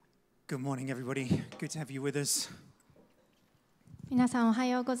Good morning, everybody. Good to have you with us. 皆さんおは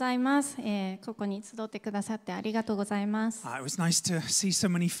ようございます。ここに集ってくださってありがとうございます。It was nice to see so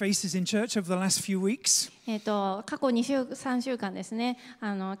many faces in church over the last few weeks. 過去3週間ですね、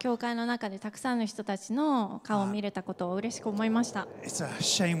教会の中でたくさんの人たちの顔を見れたことを嬉しく思いました。It's a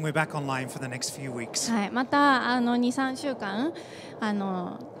shame we're back online for the next few weeks. はい、また2、3週間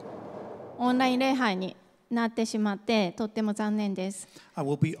オンライン礼拝になってしまってとっても残念です。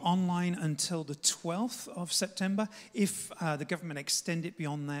We'll be online until the 12th of September. If the government extend it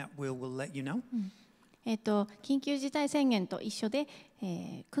beyond that, we'll let you know. 緊急事態宣言と一緒で、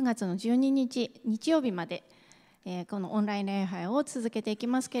9月の12日日曜日まで、このオンライン礼拝を続けていき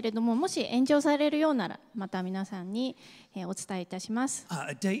ますけれども、もし延長されるようならまた皆さんに、お伝えいたします。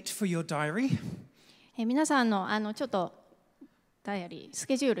A date for your diary. 皆さんのちょっとダイアリース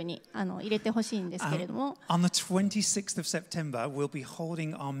ケジュールに入れてほしいんですけれども、On the 26th of September, we'll be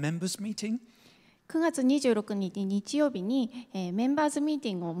holding our members meeting. 9月26日日曜日に、メンバーズミーテ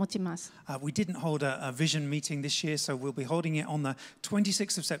ィングを持ちます。We didn't hold a vision meeting this year, so we'll be holding it on the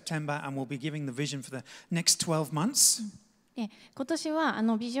 26th of September, and we'll be giving the vision for the next 12 months. 今年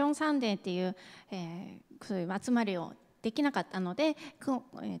はビジョンサンデーっていう、そういう集まりをできなかったので、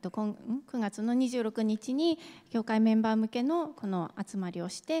9月の26日に教会メンバー向けのこの集まりを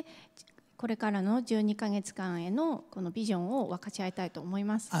して、これからの12ヶ月間へのこのビジョンを分かち合いたいと思い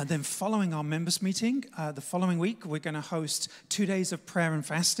ます。Then following our members meeting, the following week we're going to host 2 days of prayer and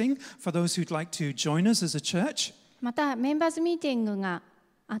fasting for those who'd like to join us as a church. またメンバーズミーティングが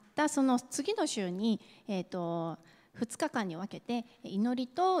あったその次の週に、2日間に分けて祈り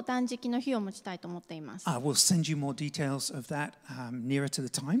と断食の日を持ちたいと思っています。We'll send you more details of that nearer to the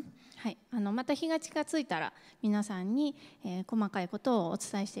time. はい、また日が近づいたら皆さんに、細かいことをお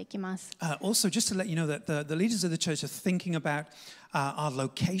伝えしていきます。Also, just to let you know that the leaders of the church are thinking about our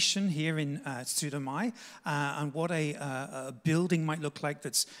location here in Tsurumai and what a building might look like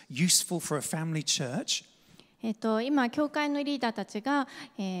that's useful for a family church. 今教会のリーダーたちが、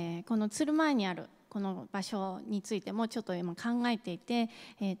この鶴舞にあるこの場所についてもちょっと今考えていて、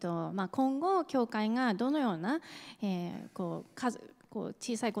今後教会がどのような、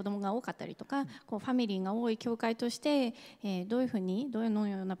小さい子供が多かったりとか、ファミリーが多い教会として、どの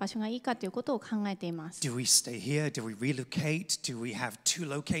ような場所がいいかということを考えています。Do we stay here? Do we relocate? Do we have 2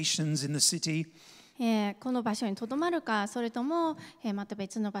 locations in the city? この場所にとどまるか、それとも、また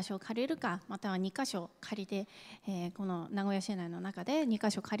別の場所を借りるか、または2カ所借りて、この名古屋市内の中で2カ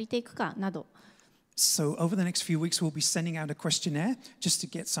所借りていくかなど。So over the next few weeks, we'll be sending out a questionnaire just to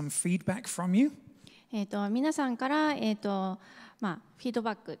get some feedback from you. 皆さんから、フィード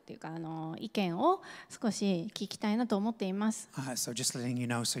バックっていうか意見を少し聞きたいなと思っています。So just letting you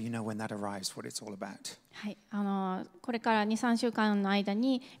know, so you know when that arrives, what it's all about. はい、これから2、3週間の間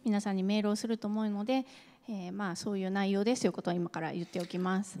に皆さんにメールをすると思うので、そういう内容ですということを今から言っておき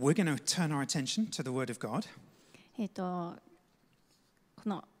ます。We're going to turn our attention to the Word of God. こ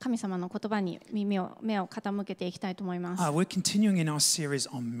の神様の言葉に目を傾けていきたいと思います。We're continuing in our series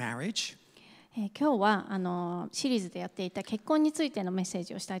on marriage. 今日はシリーズでやっていた結婚についてのメッセー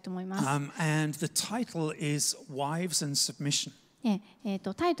ジをしたいと思います。And the title is Wives and Submission.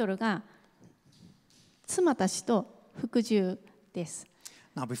 タイトルが妻たちと服従です。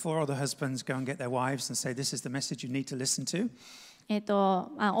Now, before all the husbands go and get their wives and say, this is the message you need to listen to.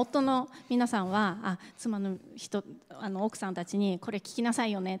 夫の皆さんは妻の奥さんたちにこれ聞きなさ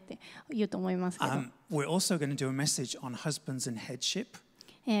いよねって言うと思いますけど、We're also going to do a message on husbands and headship.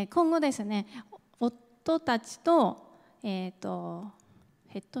 今後ですね、夫たちと、ヘッ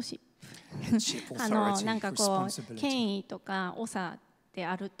ドシップなんか権威とか長で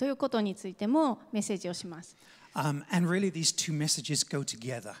あるということについてもメッセージをします。And really these two messages go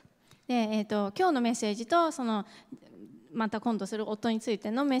together. で、今日のメッセージとまた今度する夫について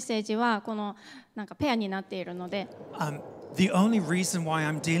のメッセージはこのなんかペアになっているので、The only reason why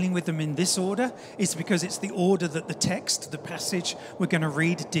I'm dealing with them in this order is because it's the order that the text, the passage we're going to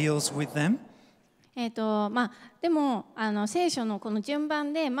read deals with them. でも聖書のこの順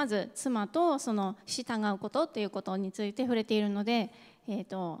番でまず妻と従うことということについて触れているので、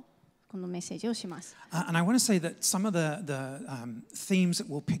このメッセージをします。And I want to say that some of the themes that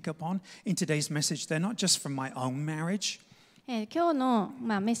we'll pick up on in today's message, they're not just from my own marriage. 今日の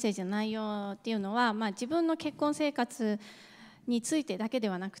メッセージの内容っていうのは、自分の結婚生活についてだけで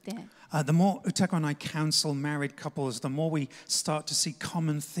はなくて、The more Utako and I counsel married couples, the more we start to see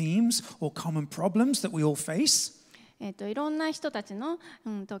common themes or common problems that we all face. いろんな人たちの、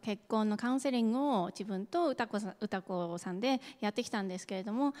結婚のカウンセリングを自分と歌子さんでやってきたんですけれ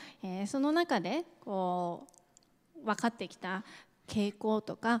ども、その中で分かってきた傾向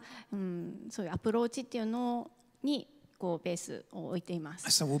とか、そういうアプローチっていうのにこうベースを置いています。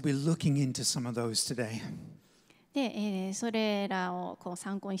So we'll be looking into some of those today. で、それらをこう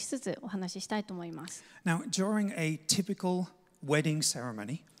参考にしつつお話ししたいと思います。Now, during a typical wedding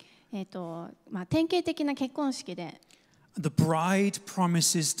ceremony, 典型的な結婚式で、the bride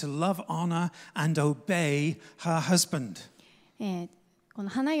promises to love, honor, and obey her husband. この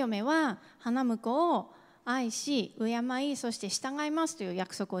花嫁は花婿を愛し、敬い、そして従いますという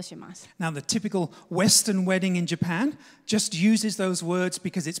約束をします。Now, the typical Western wedding in Japan just uses those words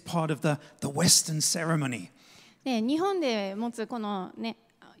because it's part of the Western ceremony. で、日本で持つこのね、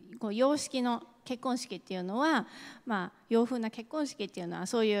こう洋式の結婚式っていうのは、洋風な結婚式っていうのは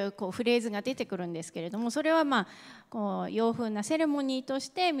そういうこうフレーズが出てくるんですけれども、それはこう洋風なセレモニーと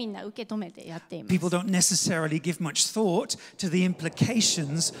してみんな受け止めてやっています。People don't necessarily give much thought to the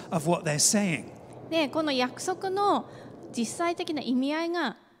implications of what they're saying. で、この約束の実際的な意味合い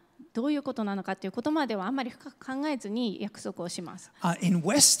がどういうことなのかということまではあんまり深く考えずに約束をします。In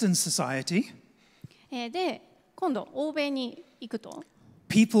Western society, で、今度欧米に行くと、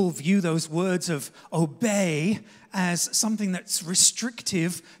people view those words of obey as something that's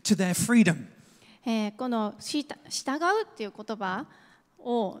restrictive to their freedom. この従うっていう言葉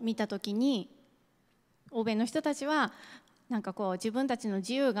を見たときに、欧米の人たちはなんかこう自分たちの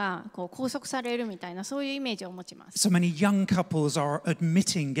自由がこう拘束されるみたいなそういうイメージを持ちます。So many young couples are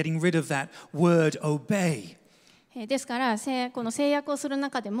admitting getting rid of that word obey. ですからこの制約をする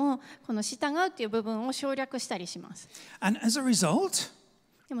中でもこの従うっていう部分を省略したりします。And as a result,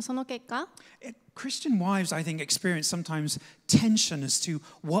 でもその結果、Christian wives, I think, experience sometimes tension as to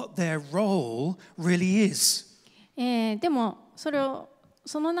what their role really is. でも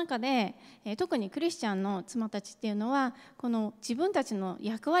その中で、特にクリスチャンの妻たちっていうのはこの自分たちの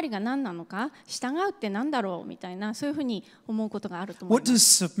役割が何なのか、従うって何だろうみたいなそういうふうに思うことがあると思いま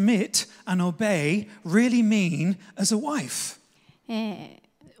す。What does submit and obey really mean as a wife?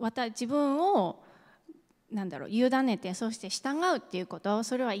 自分を委ねてそして従うっていうこと、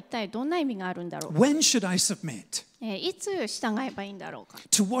それは一体どんな意味があるんだろうか。 When should I submit? いつ従えばいいんだろうか。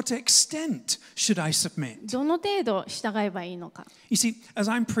 To what extent should I submit? どの程度従えばいいのか。 You see, as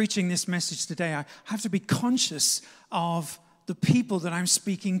I'm preaching this message today, I have to be conscious of the people that I'm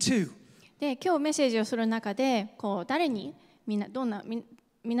speaking to. で、今日メッセージをする中で、こう誰に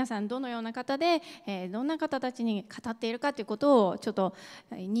皆さんどのような方で、どんな方たちに語っているかということをちょっと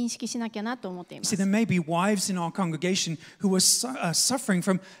認識しなきゃなと思っています。See, there may be wives in our congregation who are suffering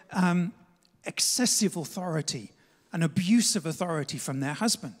from excessive authority, an abuse of authority from their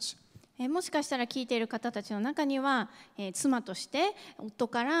husbands. もしかしたら聞いている方たちの中には、妻として夫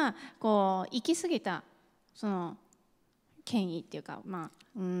からこう行き過ぎたその権威っていうか、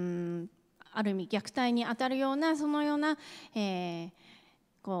ある意味虐待に当たるようなそのような、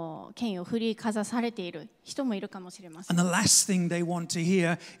こう権威を振りかざされている人もいるかもしれません。 And the last thing they want to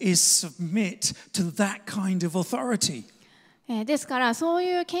hear is submit to that kind of authority. ですからそう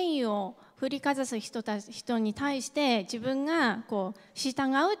いう権威を振りかざす人に対して自分がこう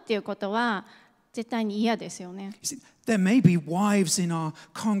従うっていうことは絶対に嫌ですよね。 See, there may be wives in our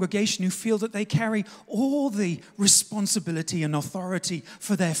congregation who feel that they carry all the responsibility and authority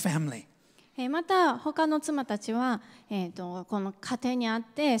for their family. また他の妻たちは、この家庭にあっ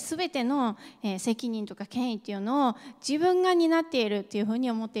て全ての、責任とか権威っていうのを自分が担っているっていうふう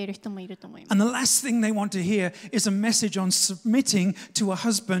に思っている人もいると思います。 And the last thing they want to hear is a message on submitting to a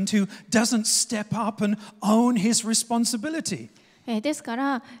husband who doesn't step up and own his responsibility. ですか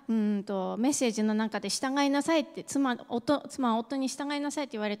らメッセージの中で従いなさいって妻は夫に従いなさいっ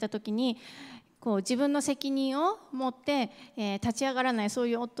て言われた時にこう自分の責任を持って、立ち上がらないそう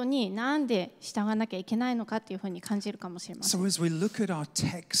いう夫になんで従わなきゃいけないのかっていうふうに感じるかもしれません。 So as we look at our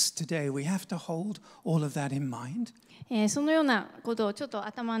text today, we have to hold all of that in mind. そのようなことをちょっと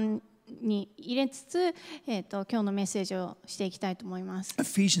頭に入れつつ、今日のメッセージをしていきたいと思います。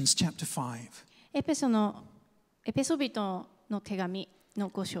 Ephesians chapter 5. エペソ人の手紙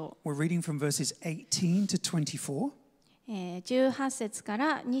の5章。 We're reading from verses 18 to 24. 18節か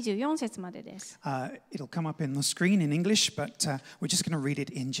ら24節までです。It'll come up in the screen in English, but we're just going to read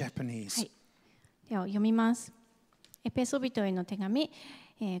it in Japanese. はい。では読みます。エペソ人への手紙、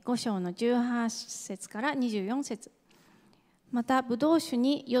5章の18節から24節。また、ブドウ酒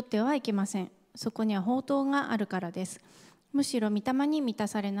に酔ってはいけません。そこには法灯があるからです。むしろ御霊に満た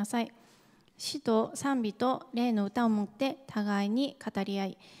されなさい。詩と賛美と霊の歌をもって互いに語り合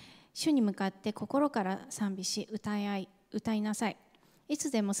い、主に向かって心から賛美し歌いなさい。い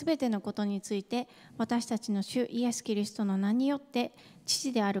つでもすべてのことについて私たちの主イエス・キリストの名によって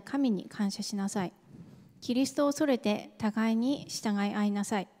父である神に感謝しなさい。キリストを恐れて互いに従い合いな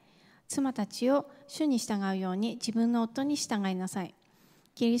さい。妻たちを主に従うように自分の夫に従いなさい。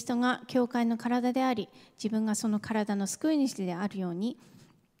キリストが教会の体であり、自分がその体の救い主であるように、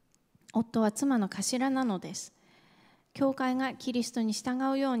夫は妻の頭なのです。教会がキリストに従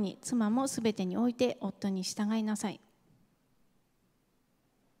うように、妻もすべてにおいて夫に従いなさい。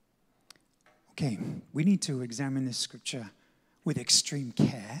Okay, we need to examine this scripture with extreme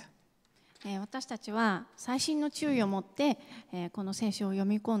care. 私たちは細心の注意を持ってこの聖書を読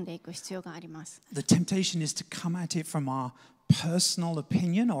み込んでいく必要があります。The temptation is to come at it from our personal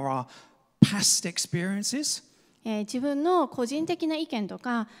opinion or our past experiences. 自分の個人的な意見と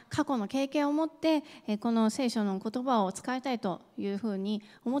か過去の経験を持ってこの聖書の言葉を使いたいというふうに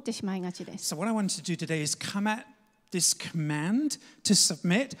思ってしまいがちです。So what I want to do today is come at this command to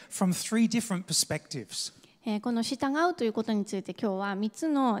submit from three different perspectives. この従うということについて今日は3つ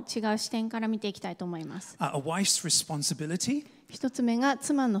の違う視点から見ていきたいと思います。A wife's responsibility, 1つ目が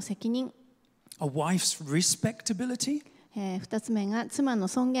妻の責任、 a wife's respectability, 2つ目が妻の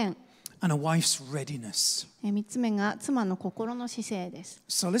尊厳、 and a wife's readiness. 3つ目が妻の心の姿勢です。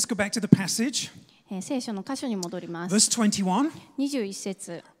 So let's go back to the passage. 聖書の箇所に戻ります。 Verse 21, 21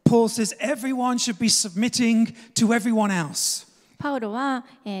節。Paul says everyone should be submitting to everyone else. パウロは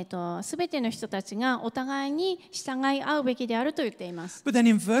すべての人たちがお互いに従い合うべきであると言っています。 But then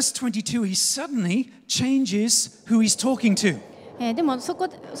in verse 22, he suddenly changes who he's talking to. でもそ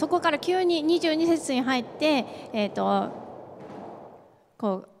こから急に22節に入って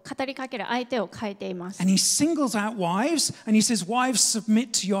こう語りかける相手を変えています。 And he singles out wives and he says, wives,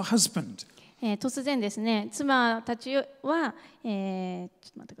 submit to your husband. 突然ですね、妻たちは、ちょっと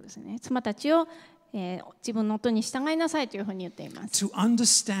待ってくださいね。妻たちを、自分の夫に従いなさいというふうに言っています。To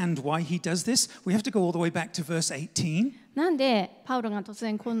understand why he does this, we have to go all the way back to verse 18. なんでパウロが突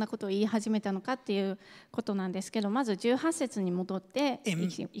然こんなことを言い始めたのかっていうことなんですけど、まず18節に戻って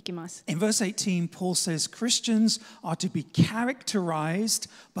いきます。In verse 18, Paul says Christians are to be characterized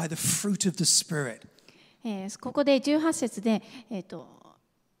by the fruit of the Spirit. ここで18節で、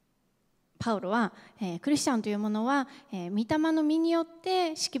パウロは、クリスチャンというものは、御霊の実によっ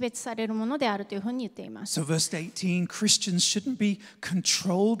て識別されるものであるというふうに言っています。So verse 18, Christians shouldn't be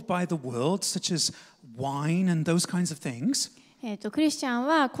controlled by the world, such as wine and those kinds of things. クリスチャン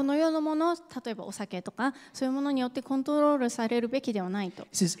はこの世のもの、例えばお酒とかそういうものによってコントロールされるべきではないと。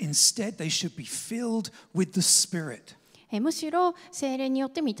He says instead they should be filled with the Spirit. むしろ聖霊によ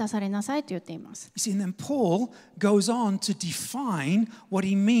って満たされなさいと言っています。You see, and then Paul goes on to define what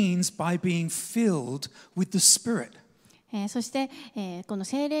he means by being filled with the Spirit. そして、この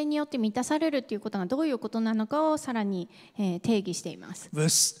聖霊によって満たされるということがどういうことなのかをさらに、定義しています。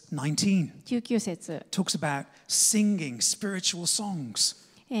Verse 19 19節 talks about singing spiritual songs.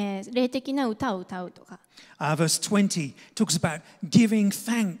 霊的な歌を歌うとか。Verse 20 talks about giving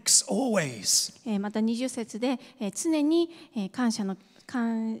thanks always. また20節で、常に感謝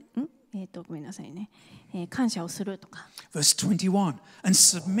ごめんなさいね。感謝をするとか。Verse 21 and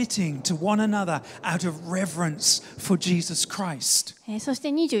submitting to one another out of reverence for Jesus Christ. そして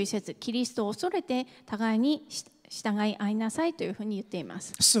21節、キリストを恐れて互いに従い合いなさいというふうに言っていま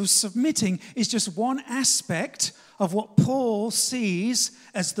す。So submitting is just one aspect of what Paul sees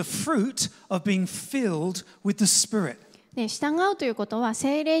as the fruit of being filled with the Spirit. で従うということは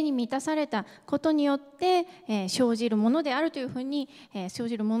聖霊に満たされたことによって、生じるものであるというふうに、生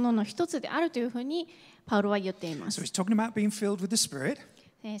じるものの一つであるというふうにパウロは言っていま So す。 he's talking about being filled with the Spirit.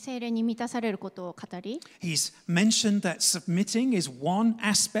 聖霊に満たされることを語り、He's mentioned that submitting is one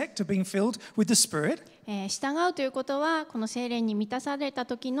aspect of being filled with the Spirit. 従うということはこの聖霊に満たされた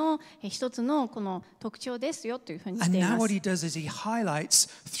時の一つのこの特徴ですよというふうに言っ And てい now ま what す。 he does is he highlights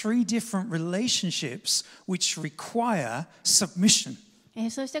three different relationships which require submission.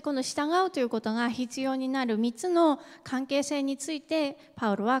 そしてこの従うということが必要になる3つの関係性について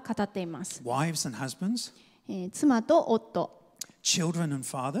パウロは語っています。 Wives and husbands, 妻と夫、 children and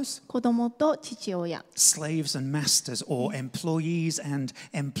fathers, 子供と父親、 slaves and masters, or employees and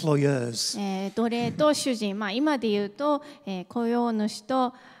employers. 奴隷と主人、今で言うと、雇用主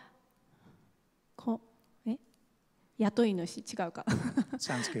と雇い主、違うか。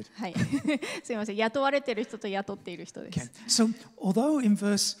Sounds good. はい、すみません、雇われている人と雇っている人で Okay. す。 So, although in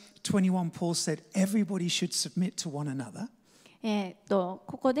verse 21 Paul said everybody should submit to one another, こ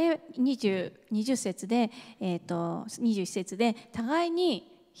こで20節で、21節で互い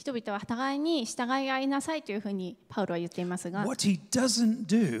に人々は互いに従い合いなさいというふうにパウロは言っていますが、 what he doesn't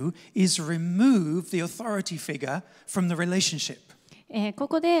do is remove the authority figure from the relationship. こ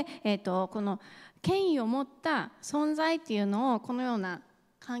こで、この権威を持った存在っていうのをこのような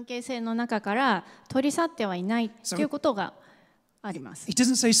関係性の中から取り去ってはいないということがあります。It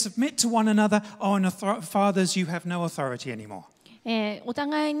doesn't say submit to one another, oh, and fathers, you have no authority anymore. お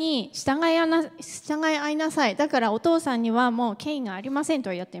互いに従い合いなさい。だからお父さんにはもう権威がありませんと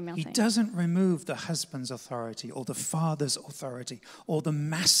は言っていません。He doesn't remove the husband's authority or the father's authority or the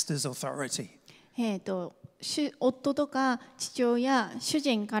master's authority. 夫とか父親、主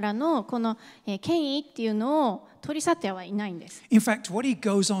人からのこの権威っていうのを取り去ってはいないんです。In fact, what he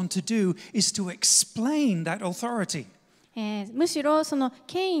goes on to do is to explain that authority. むしろその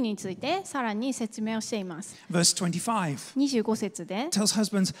権威についてさらに説明をしています。Verse 25 25節で tells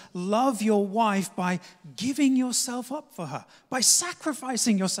husbands, love your wife by giving yourself up for her, by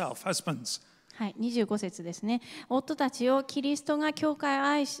sacrificing yourself, husbands. はい、25節ですね。夫たちをキリストが教会を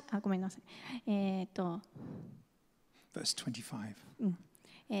愛し、ごめんなさい。Verse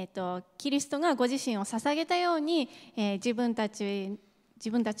 25. キリストがご自身を捧げたように、自分たち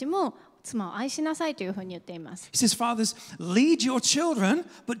も妻を愛しなさいというふうに言っています。He says, fathers, lead your children,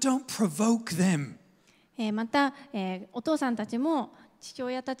 but don't provoke them. また、お父さんたちも父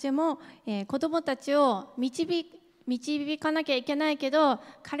親たちも、子供たちを導かなきゃいけないけど、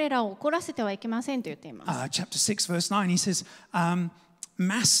彼らを怒らせてはいけませんと言っています。Chapter 6, verse 9, he says,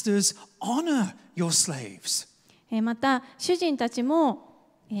 masters, honor your slaves. また、主人たちも、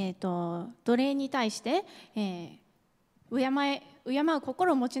奴隷に対して、敬う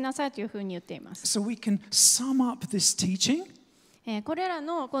心を持ちなさいというふうに言っています。So we can sum up this teaching これら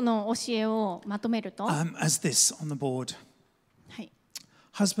のこの教えをまとめると、as this on the board. はい、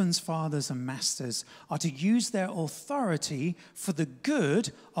Husbands, fathers, and masters are to use their authority for the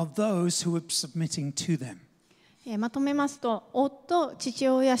good of those who are submitting to them. まとめますと、夫、父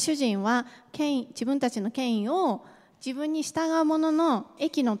親、主人は自分たちの権威を自分に従う者の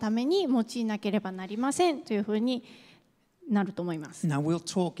益のために用いなければなりませんというふうになると思います。Now we'll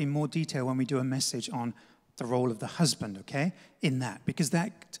talk in more detail when we do a message on the role of the husband, okay? In that, because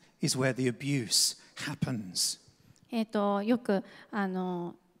that is where the abuse happens. よく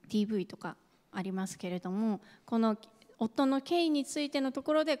DV とかありますけれども、この夫の権威についてのと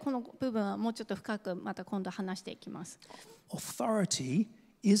ころでこの部分はもうちょっと深くまた今度話していきます。Authority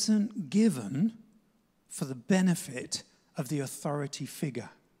isn't given for the benefit of the authority figure.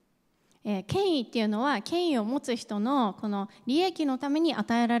 権威っていうのは権威を持つ人のこの利益のために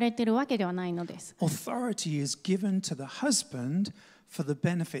与えられているわけではないのです。Authority is given to the husband for the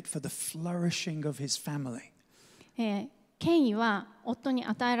benefit, for the flourishing of his family. 権威は夫に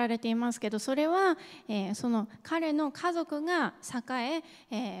与えられていますけど、それは、その彼の家族が栄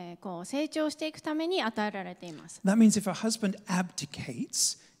え、こう成長していくために与えられています。That means if a husband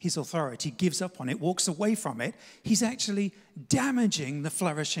abdicates his authority, gives up on it, walks away from it, he's actually damaging the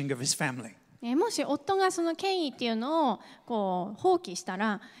flourishing of his family. もし夫がその権威っていうのをこう放棄した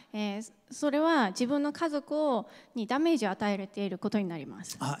ら、それは自分の家族にダメージを与えていることになりま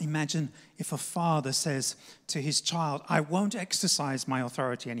す。Imagine if a father says to his child, I won't exercise my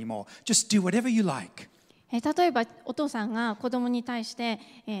authority anymore. Just do whatever you like. 例えばお父さんが子供に対して、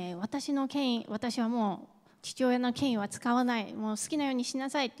私はもう父親の権威は使わない、もう好きなようにしな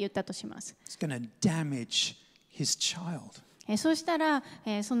さいって言ったとします。It's going to damage his child. そうしたら、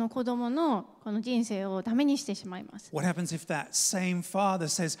その子供のこの人生をダメにしてしまいます。What happens if that same father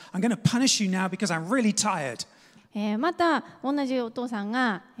says, I'm going to punish you now because I'm really tired? また同じお父さん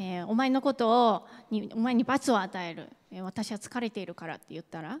が、お前に罰を与える、私は疲れているからって言っ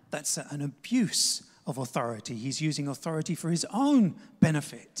たら、That's an abuse of authority. He's using authority for his own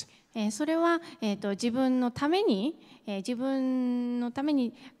benefit. それは、自分のために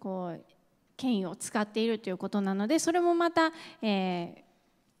こう権威を使っているということなので、それもまた、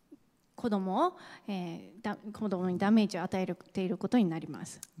子供にダメージを与えていることになりま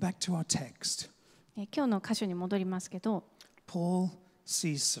す。Back to our text. 今日の箇所に戻りますけど、Paul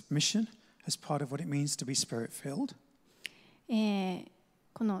sees submission as part of what it means to be spirit-filled.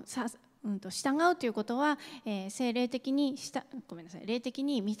 この従うということは、霊的に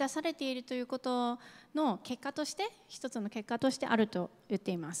満たされているということの結果として、一つの結果としてあると言っ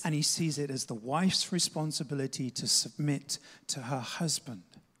ています。And he sees it as the wife's responsibility to submit to her husband.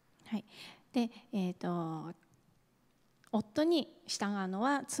 はい。で、夫に従うの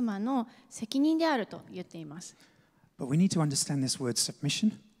は妻の責任であると言っています。But we need to understand this word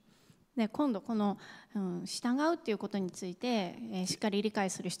submission. で、今度この、従うということについて、しっかり理解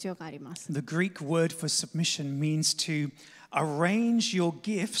する必要があります。The Greek word for submission means to arrange your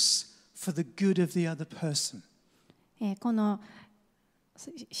gifts for the good of the other person. この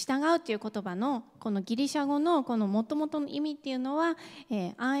従うという言葉のこのギリシャ語のこの元々の意味っていうのは、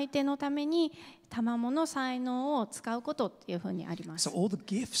相手のために賜物才能を使うことっていうふうにあります。So all the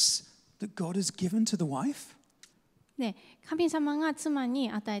gifts that God has given to the wife, で、神様が妻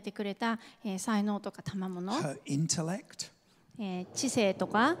に与えてくれた、才能とか賜物、her intellect, 知性と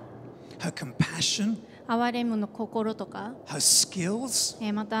か、her compassion, 憐れむの心とか、her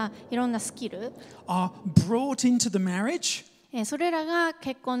skills またいろんなスキル、are brought into the marriage それらが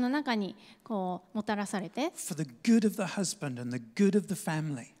結婚の中にこうもたらされて、for the good of the husband and the good of the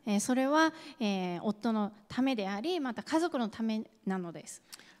family. それは、夫のためであり、また家族のためなのです。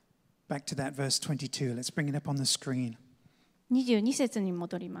Back to that verse 22. Let's bring it up on the screen. 22節に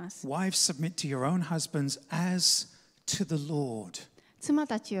戻ります。Wives, submit to your own husbands as to the Lord. 妻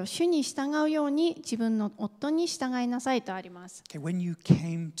たちを主に従うように自分の夫に従いなさいとあります。Okay, when you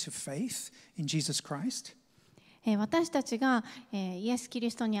came to faith in Jesus Christ, 私たちがイエス・キ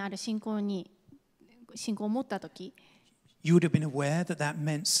リストにある信仰を持ったとき、you would have been aware that that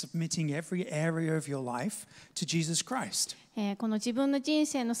meant submitting every area of your life to Jesus Christ. この自分の人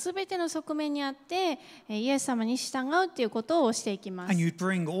生のすべての側面にあってイエス様に従うということをしていきます。And you'd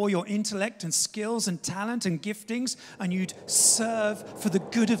bring all your intellect and skills and talent and giftings and you'd serve for the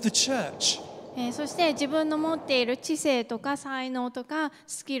good of the church. そして自分の持っている知性とか才能とか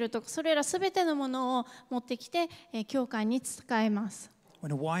スキルとかそれらすべてのものを持ってきて教会に使えます。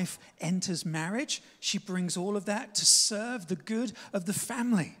When a wife enters marriage, she brings all of that to serve the good of the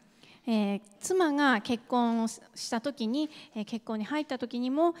family. 妻が結婚をしたときに、結婚に入ったときに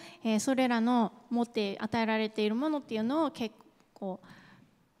も、それらの持って与えられているものっていうのを結構、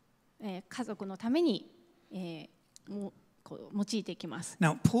家族のために、用いていきます。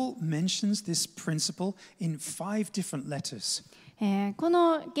Now, Paul mentions this principle in 5 different letters. こ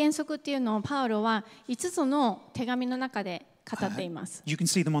の原則っていうのをパウロは5つの手紙の中で語っています。You can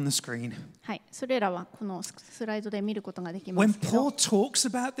see them on the screen. はい、それらはこのスライドで見ることができま When すけど。 Paul talks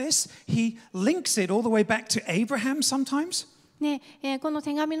about this, he links it all the way back to Abraham sometimes. ね、この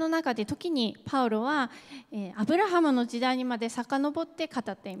手紙の中で時にパウロは、アブラハムの時代にまで遡って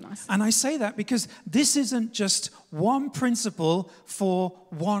語っています。And I say that because this isn't just one principle for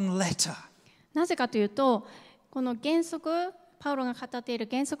one letter. なぜかというと、この原則、パウロが語っている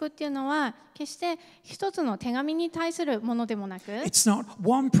原則っていうのは決して一つの手紙に対するものでもなく、It's not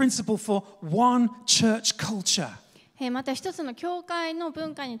one principle for one church culture. また一つの教会の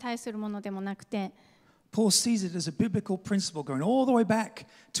文化に対するものでもなくて、Paul sees it as a biblical principle going all the way back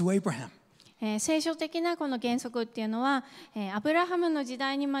to Abraham. 聖書的なこの原則っていうのは、アブラハムの時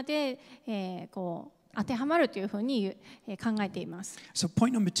代にまで、こう当てはまるというふうに考えています。So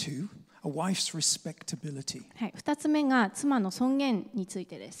point number 2, a wife's respectability. はい、2つ目が妻の尊厳につい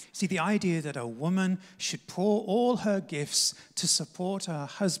てです。See, the idea that a woman should pour all her gifts to support her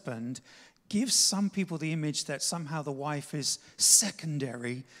husband gives some people the image that somehow the wife is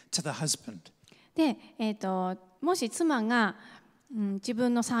secondary to the husband. で、もし妻が、自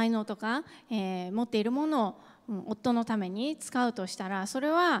分の才能とか、持っているものを、夫のために使うとしたら、それ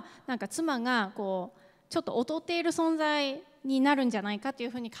はなんか妻がこうちょっと劣っている存在になるんじゃないかとい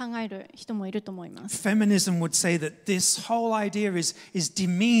うふうに考える人もいると思います。Feminism would say that this whole idea is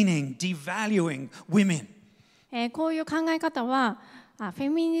demeaning, devaluing women. こういう考え方は、フェ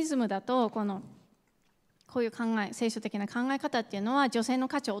ミニズムだとこういう聖書的な考え方っていうのは女性の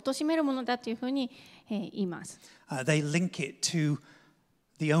価値を貶めるものだというふうに、言います。They link it to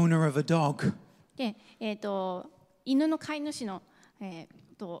the owner of a dog. で、犬の飼い主の、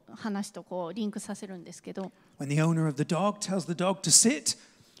話とこうリンクさせるんですけど、When the owner of the dog tells the dog to sit,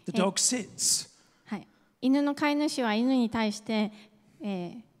 the dog sits. はい、犬の飼い主は犬に対して、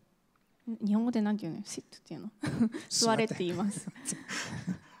日本語で何て言うの？ sit っていうの座れって言います。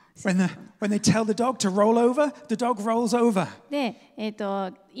When they tell the dog to roll over, the dog rolls over. で、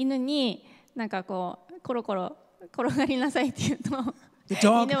犬になんかこうコロコロ転がりなさいって言うと、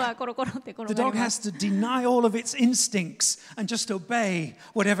犬はコロコロって転 The が dog りま has す。to deny all of its instincts and just obey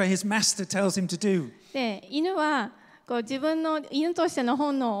whatever his master tells him to do. で、犬はこう自分の犬としての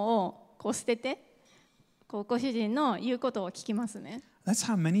本能をこう捨てて、こうご主人の言うことを聞きますね。That's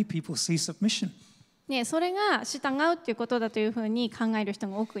how many people see submission. ね、それが従うっていうことだというふうに考える人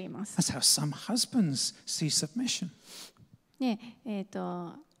が多くいます。That's how some husbands see submission. ね、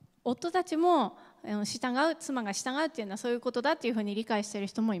夫たちも従う、妻が従うっていうのはそういうことだっていうふうに理解している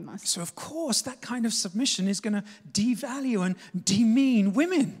人もいます。So of course that kind of submission is going to devalue and demean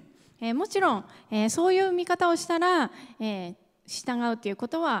women. もちろん、そういう見方をしたら、従うというこ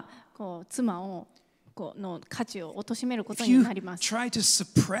とはこう妻をの価値を貶めること If に you なります。 try to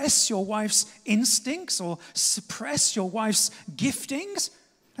suppress your wife's instincts or suppress your wife's giftings,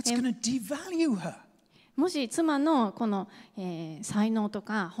 that's going to devalue her. もし妻のこの、才能と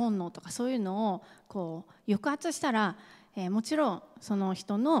か本能とかそういうのをこう抑圧したら、もちろんその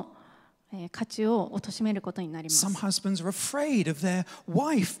人の価値を貶めることになります。 Some husbands are afraid of their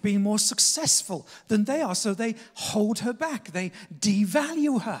wife being more successful than they are, so they hold her back, they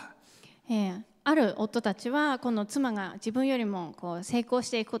devalue her. ある夫たちはこの妻が自分よりもこう成功し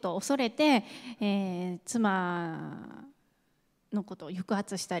ていくことを恐れて、妻のことを抑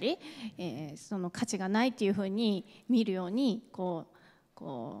圧したり、その価値がないというふうに見るようにこう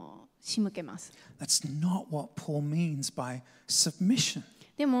仕向けます。 That's not what Paul means by submission.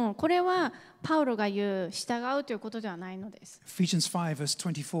 でもこれはパウロが言う従うということではないのです。 Ephesians 5 verse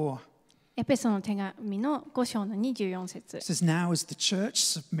 24エペソの手紙の5章の24節 says, Now as the church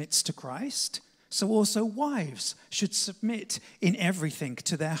submits to Christ, so also wives should submit in everything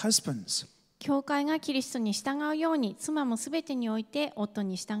to their husbands. 教会がキリストに従うように妻もすべてにおいて夫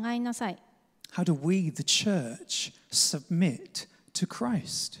に従いなさい。 How do we, the church, submit to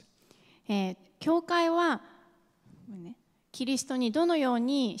Christ? 教会はキリストにどのよう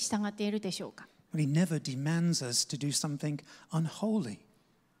に従っているでしょうか。 Well, he never demands us to do something unholy.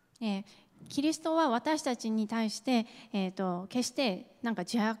 キリストは私たちに対して、決してなんか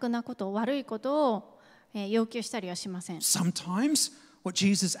邪悪なこと、悪いことを、要求したりはしません。 Sometimes what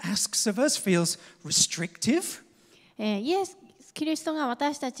Jesus asks of us feels restrictive. キリストが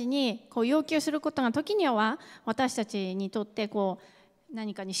私たちにこう要求することが時には私たちにとってこう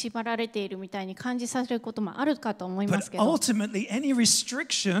何かに縛られているみたいに感じさせることもあるかと思いま But すけど、 ultimately, any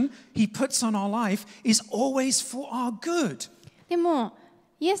restriction he puts on our life is always for our good. でも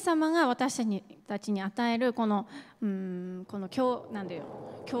イエス様が私たちに与えるこの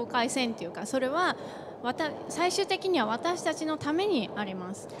境界線というか、それは最終的には私たちのためにあり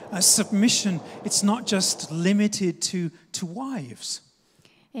ます。Submission, it's not just limited to wives.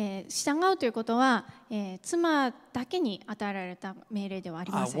 従うということは、妻だけに与えられた命令ではあ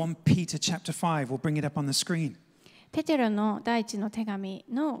りません。 1 Peter chapter 5, we'll bring it up on the screen. ペテロの第一の手紙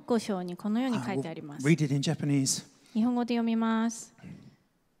の5章にこのように書いてあります。 We'll read it in Japanese. 日本語で読みます。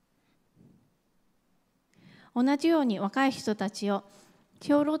同じように若い人たちを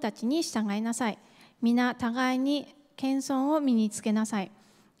長老たちに従いなさい。皆互いに謙遜を身につけなさい。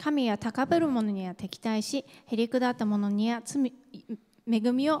神や高ぶる者には敵対し、へりくだった者には恵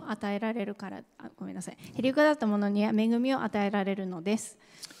みを与えられるから、へりくだった者には恵みを与えられるのです。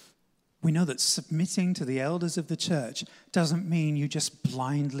We know that submitting to the elders of the church doesn't mean you just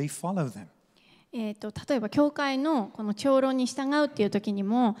blindly follow them. 例えば教会のこの長老に従うっていう時に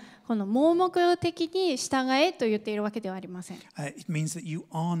もこの盲目的に従えと言っているわけではありません。It means that you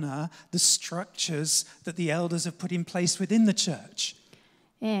honor the structures that the elders have put in place within the church.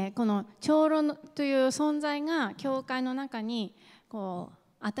 この長老という存在が教会の中にこう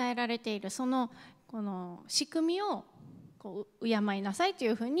与えられているこの仕組みをこう敬いなさいとい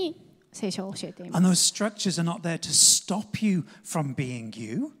うふうに聖書を教えています。And those structures are not there to stop you from being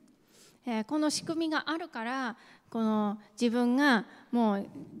you. この仕組みがあるからこの自分がもう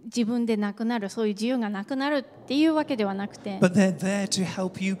自分でなくなる、そういう自由がなくなるっていうわけではなくて、 But they're there to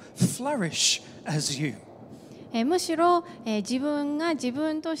help you flourish as you. むしろ自分が自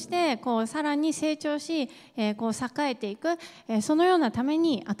分としてこうさらに成長しこう栄えていくそのようなため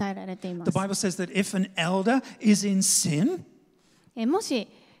に与えられていま The す。 Bible says that if an elder is in sin, もし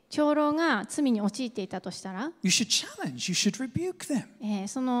長老が罪に陥っていたとしたら、 you should challenge, you should rebuke them.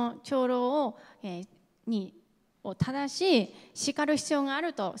 その長老を正しい叱る必要があ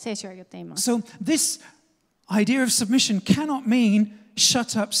ると聖書は言っています。 So this idea of submission cannot mean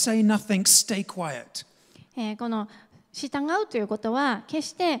shut up, say nothing, stay quiet. この従うということは決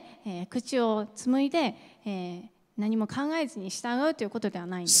して、口を紡いで、何も考えずに従うということでは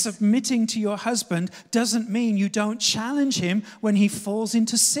ないんです。 Submitting to your husband doesn't mean you don't challenge him when he falls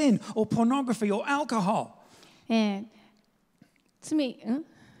into sin or pornography or alcohol.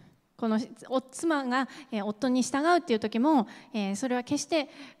 この妻が夫に従うという時も、それは決して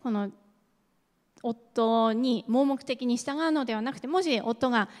この夫に盲目的に従うのではなくて、もし夫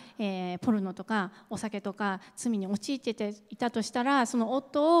が、ポルノとかお酒とか罪に陥っていたとしたら、その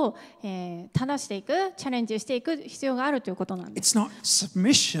夫を、正していく、チャレンジしていく必要があるということなんです。 It's not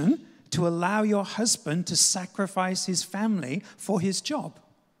submission to allow your husband to sacrifice his family for his job.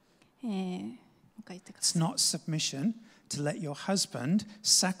 It's not submission to let your husband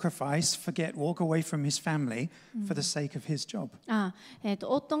sacrifice, forget, walk away from his family for the sake of his job.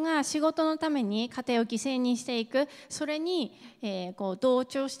 夫が仕事のために家庭を犠牲にしていく、それに、こう同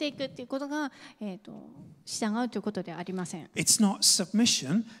調していくということが、従うということではありません。It's not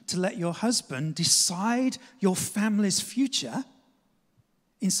submission to let your husband decide your family's future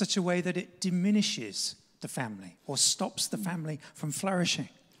in such a way that it diminishes the family or stops the family from flourishing.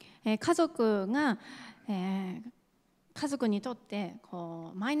 家族が、家族にとって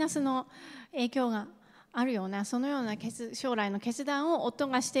こうマイナスの影響があるようなそのような将来の決断を夫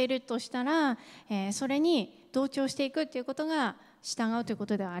がしているとしたら、それに同調していくということが従うというこ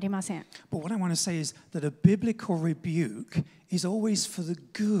とではありません。But what I want to say is that a biblical rebuke is always for the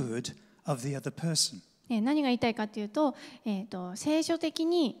good of the other person. 何が言いたいかというと、聖書的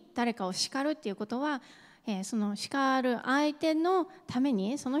に誰かを叱るということは、その叱る相手のため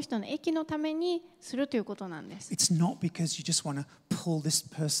に、その人の益のためにするということなんです。It's not because you just want to pull this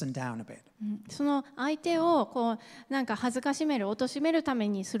person down a bit. その相手をこうなんか恥ずかしめる、貶めるため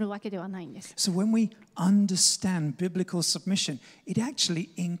にするわけではないんです。So when we understand biblical submission, it actually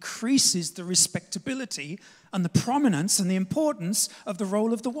increases the respectability and the prominence and the importance of the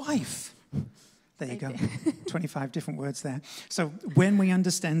role of the wife. There you go. 25 different words there. So when we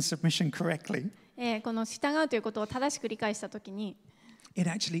understand submission correctly, この従うということを正しく理解したときに、it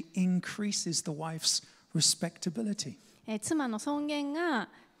actually increases the wife's respectability. 妻の尊厳が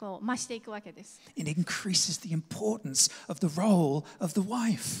こう増していくわけです。It increases the importance of the role of the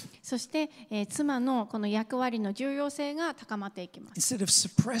wife. そして、妻のこの役割の重要性が高まっていきます。Instead of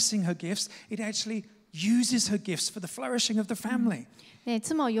suppressing her gifts, it actually uses her gifts for the flourishing of the family.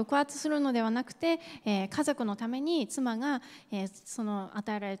 妻を抑圧するのではなくて、家族のために妻が、その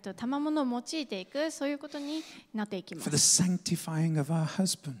与えられた賜物を用いていく、そういうことになっていきます。For the sanctifying of our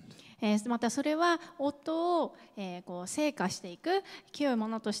husband. またそれは夫を、こう聖化していく、清いも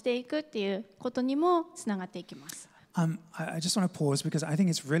のとしていくっていうことにもつながっていきます。I just want to pause because I think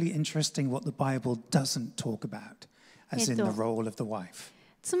it's really interesting what the Bible doesn't talk about, as in the role of the wife.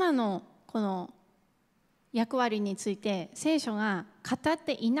 妻のこの役割について聖書が語っ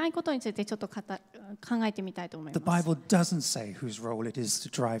ていないことについてちょっと考えてみたいと思います。The Bible doesn't say whose role it is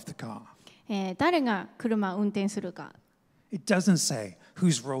to drive the car. 誰が車を運転するか。It doesn't say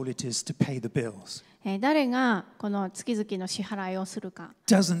whose role it is to pay the bills. 誰がこの月々の支払いをするか。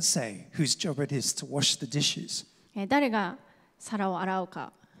It doesn't say whose job it is to wash the dishes. 誰が皿を洗う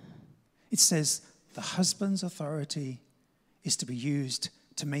か。It says the husband's authority is to be used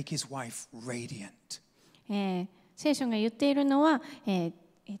to make his wife radiant. 聖書が言っているのは、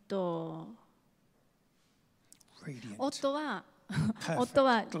夫は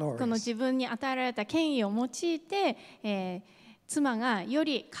この自分に与えられた権威を用いて、妻がよ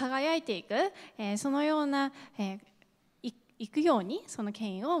り輝いていく、そのような、いくようにその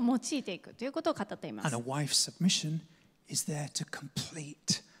権威を用いていくということを語っています。And a wife's submission is there to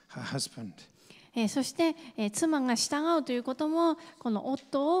complete her husband. そして、妻が従うということもこの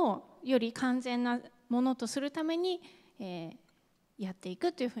夫をより完全なものとするために、やってい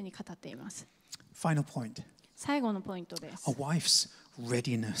くというふうに語っています。Final point. 最後のポイントです。A wife's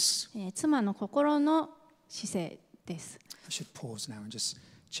readiness. 妻の心の姿勢です。I should pause now and just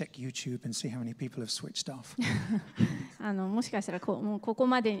check YouTube and see how many people have switched off. もしかしたらもうここ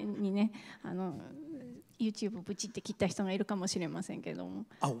までにね、YouTube をブチって切った人がいるかもしれませんけども。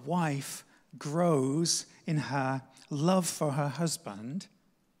A wife grows in her love for her husband.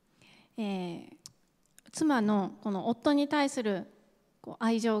 妻のこの夫に対する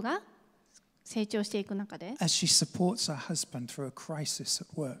愛情が成長していく中で、as she supports her husband through a crisis at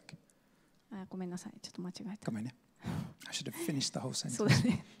work. ごめんなさい、ちょっと間違えた。ごめんね。I should have finished the whole sentence. そうです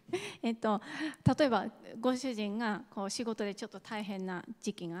ね。例えばご主人が仕事でちょっと大変な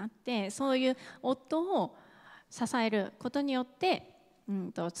時期があって、そういう夫を支えることによって、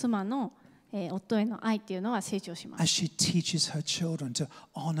妻の夫への愛っていうのは成長します。As she teaches her children to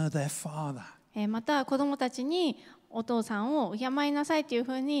honor their father. また子どもたちにお父さんを敬いなさいというふ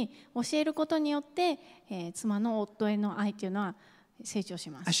うに教えることによって、妻の夫への愛というのは成長し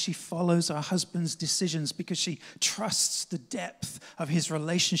ます。As she follows her husband's decisions because she trusts the depth of his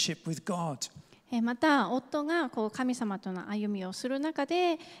relationship with God. また夫が神様との歩みをする中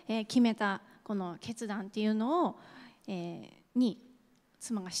で、決めたこの決断っていうのを、に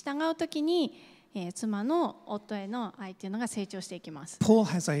妻が従うときに、妻の夫への愛というのが成長していきます。Paul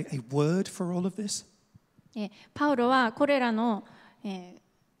has a word for all of this. パウロはこれらの、a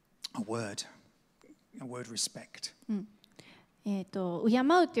word respect. 敬う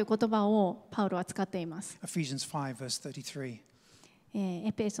という言葉をパウロは使っています。Ephesians 5 verse 33.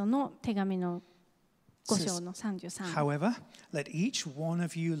 エペソの手紙の5章の33。However, let each one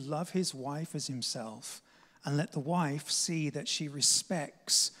of you love his wife as himself, and let the wife see that she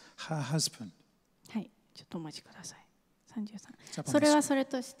respects her husband. はい、ちょっとお待ちください。33。それはそれ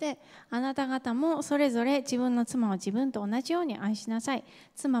として、あなた方もそれぞれ自分の妻を自分と同じように愛しなさい。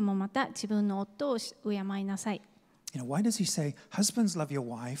妻もまた自分の夫を敬いなさい。Why does he say, husbands love your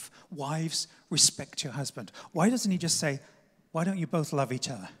wife, wives respect your husband? Why doesn't he just say, why don't you both love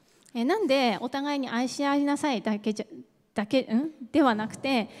each other? なんでお互いに愛し合いなさいではなく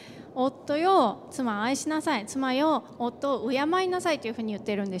て、夫よ妻を愛しなさい、妻よ夫を敬いなさいというふうに言っ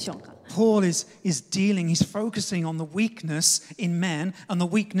ているんでしょうか。Paul is he's focusing on the weakness in men and the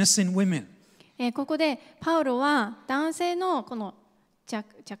weakness in women. ここでパウロは男性のこの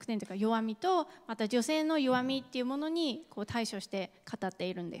弱点というか弱みとまた女性の弱みっていうものにこう対処して語って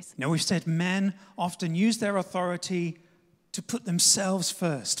いるんです。Now we've said men often use their authority to put themselves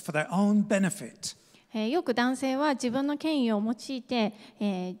first for their own benefit. よく男性は自分の権威を用いて、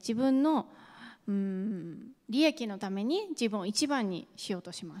自分の利益のために自分を一番にしよう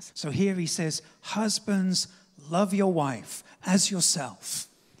とします。So here he says, husbands, love your wife as yourself.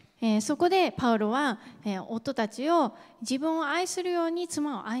 そこでパウロは、夫たちを自分を愛するように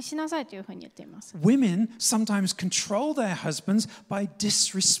妻を愛しなさいというふうに言っています。Women sometimes control their husbands by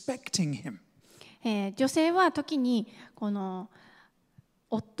disrespecting him. 女性は時にこの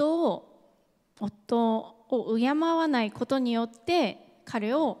夫を敬わないことによって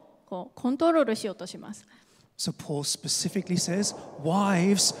彼をこうコントロールしようとします。So Paul specifically says,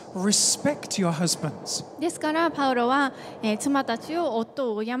 wives, respect your husbands. ですからパウロは、妻たちを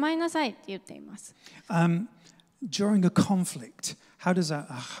夫を敬いなさいって言っています。During a conflict, how does a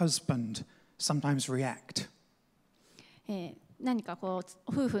husband sometimes react? 何かこ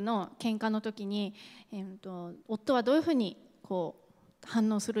う夫婦の喧嘩の時に、夫はどういうふうにこう反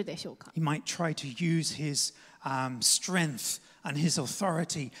応するでしょうか。 He might try to use his strength and his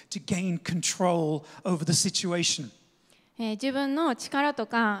authority to gain control over the situation. 自分の力と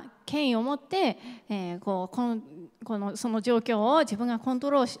か権威を持って、その状況を自分がコント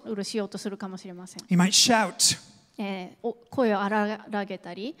ロールしようとするかもしれません。He might shout. 声を荒げ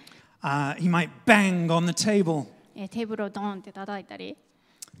たり、He might bang on the table. テーブルをドンって叩いたり。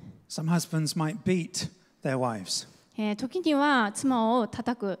Some husbands might beat their wives. 時には妻を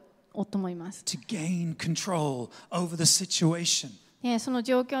叩く夫もいます。To gain control over the situation. その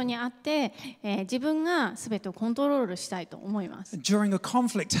状況にあって、自分が全てをコントロールしたいと思います。During a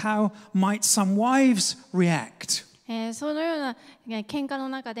conflict, how might some wives react? そのような喧嘩の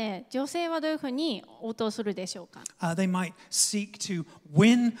中で女性はどういうふうに応答するでしょうか。They might seek to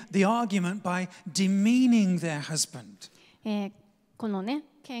win the argument by demeaning their husband. このね、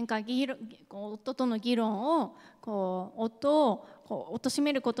夫との議論を夫を貶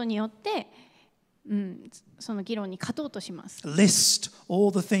めることによって、その議論に勝とうとします。List all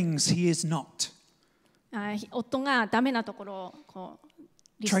the things he is not. 夫がダメなところを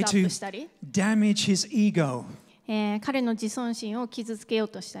リストアップしたり、damage his ego. 彼の自尊心を傷つけよう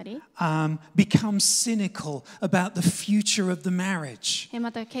としたり、become cynical about the future of the marriage.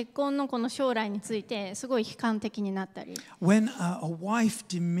 また結婚のこの将来についてすごい悲観的になったり。When a wife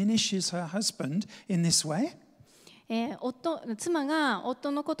diminishes her husband in this way, 妻が夫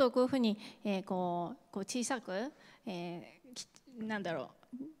のことをこういうふうに、小さく、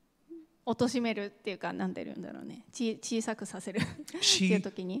貶めるっていうか、なんて言うんだろうね、小さくさせるっていう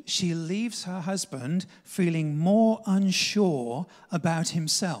時に、she leaves her husband feeling more unsure about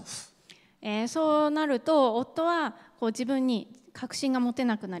himself. そうなると夫はこう自分に確信が持て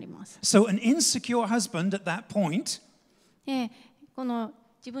なくなります。So an insecure husband at that point, この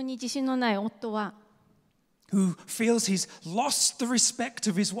自分に自信のない夫は、who feels he's lost the respect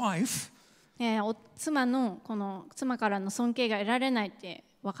of his wife, 妻からの尊敬が得られないって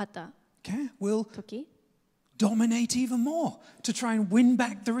分かったwill 時、dominate even more to try and win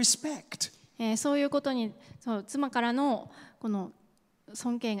back the respect. そういうことに、妻からのこの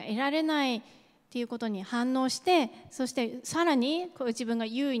尊敬が得られないっていうことに反応して、そしてさらに自分が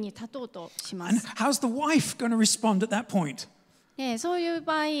優位に立とうとしま And す。 how's the wife going to respond at that point? そういう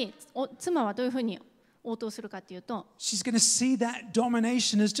場合、妻はどういうふうに応答するかというと、She's going to see that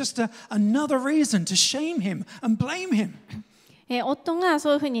domination as just another reason to shame him and blame him. 夫がそ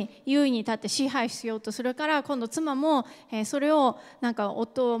ういうふうに優位に立って支配しようとするから、今度妻もそれを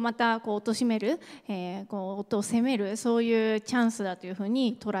夫をまた貶める、夫を責める、そういうチャンスだというふう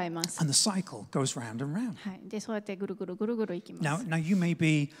に捉えます。And the cycle goes round and round. はい、でそうやってぐるぐるぐるぐるいきます。Now you may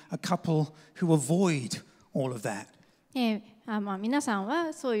be a couple who avoid all of that. 皆さん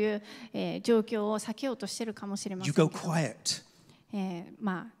はそういう、状況を避けようとしているかもしれませ You んけ go ど、quiet.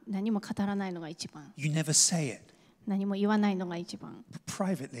 何も語らないのが一番。You never say it. 何も言わないのが一番。But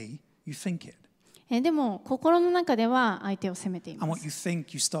privately, you think it. でも心の中では相手を責めてい And ま what す。 you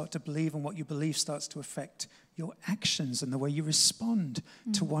think, you start to believe, and what you believe starts to affect your actions and the way you respond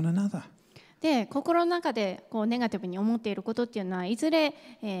to one another. で、心の中でこうネガティブに思っていることっていうのは、いずれ、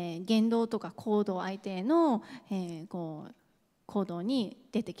言動とか行動、相手の、こう行動に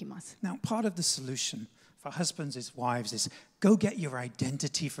出てきます。Now, part of the solution for husbands and wives is go get your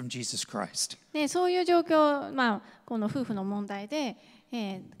identity from Jesus Christ. で、そういう状況、この夫婦の問題で、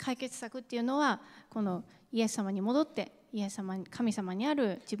解決策っていうのは、このイエス様に戻って、イエス様に、神様にあ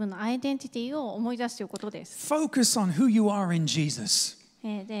る自分のアイデンティティを思い出すということです。Focus on who you are in Jesus.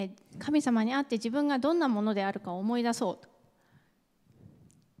 で、神様にあって自分がどんなものであるかを思い出そうと。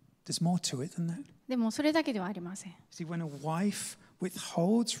There's more to it than that. でもそれだけではありません。See, when a wife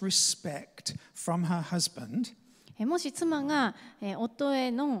withholds respect from her husband, もし妻が夫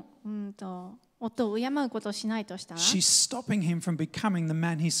への夫を敬うことをしないとしたら、she's stopping him from becoming the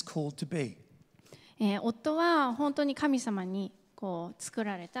man he's called to be. 夫は本当に神様にこう作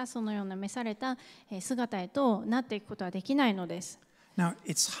られたそのような召された姿へとなっていくことはできないのです。Now,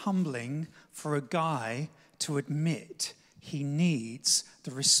 it's humbling for a guy to admit he needs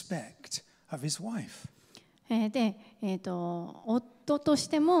the respect of his wife. で、夫とし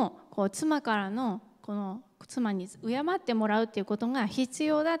てもこう妻からのこの妻に敬ってもらうということが必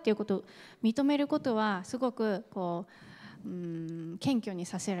要だということを認めることはすごくこう謙虚に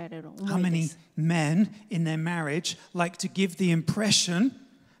させられる思いです。How many men in their marriage like to give the impression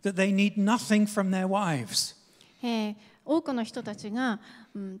that they need nothing from their wives? 多くの人たちが、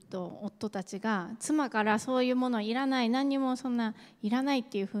夫たちが妻からそういうものはいらない、何にもそんないらないっ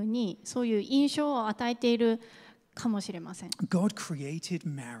ていうふうにそういう印象を与えているかもしれません。God created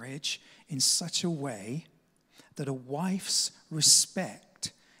marriage in such a way that a wife's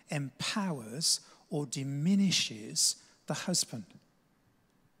respect empowers or diminishes the husband.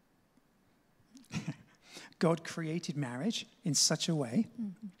 God created marriage in such a way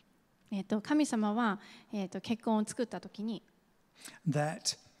神様は、結婚を作ったときに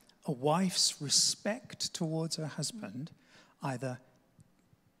that a wife's respect towards her husband either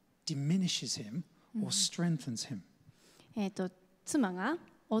diminishes him or strengthens him. 妻が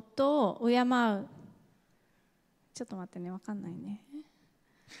夫を敬う、ちょっと待ってね、わかんないね。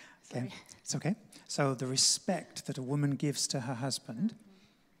Okay. It's okay. So the respect that a woman gives to her husband,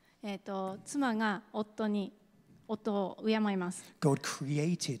 妻が夫を敬います。God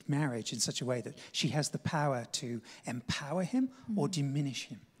created marriage in such a way that she has the power to empower him or diminish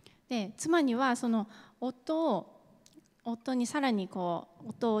him. で、妻にはその夫にさらにこう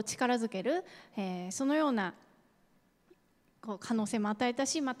夫を力づける、そのようなこう可能性も与えた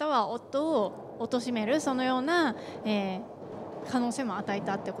し、または夫を貶めるそのような、可能性も与え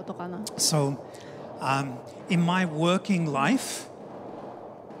たってことかな。So, in my working life,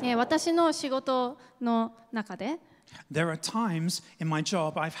 私の仕事の中で、there are times in my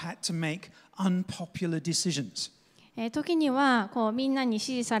job I've had to make unpopular decisions. 時にはこうみんなに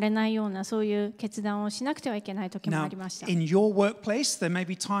支持されないようなそういう決断をしなくてはいけない時も Now, ありました。 in your workplace, there may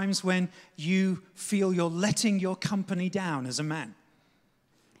be times when you feel you're letting your company down as a man.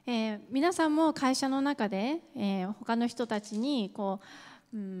 皆さんも会社の中で、他の人たちにこ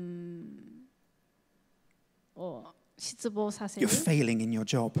う失望させる You're failing in your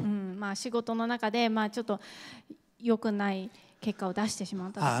job. 仕事の中で、ちょっと良くない結果を出してしま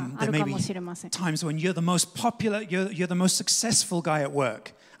ったとかあ There る may か be もしれません。 times when you're the most popular, you're the most successful guy at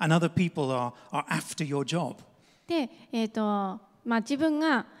work, and other people are after your job. で、自分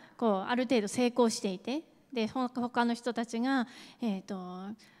がこうある程度成功していて、で他の人たちが、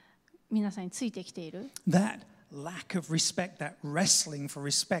皆さんについてきている。That lack of respect, that wrestling for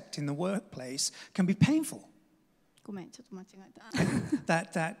respect in the workplace can be painful. ごめん、ちょっと間違えた。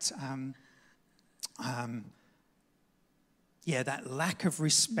that lack of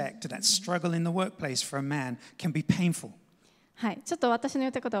respect, that struggle in the workplace for a man can be painful. はい、ちょっと私の言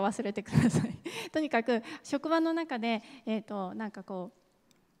ったことは忘れてください。とにかく職場の中で、なんかこ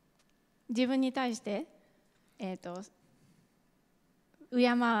う自分に対して、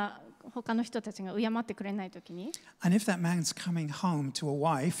他の人たちが敬ってくれないときに、And if that man's coming home to a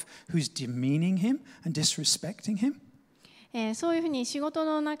wife who's demeaning him and disrespecting him, そういうふうに仕事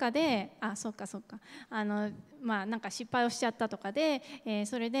の中で、そっかなんか失敗をしちゃったとかで、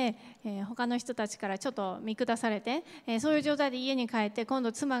それで、他の人たちからちょっと見下されて、そういう状態で家に帰って今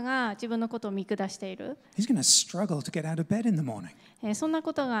度妻が自分のことを見下している。He's going to struggle to get out of bed in the morning. そんな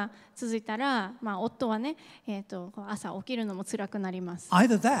ことが続いたら、夫はね、朝起きるのも辛くなります。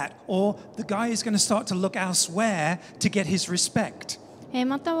Either that, or the guy is going to start to look elsewhere to get his respect.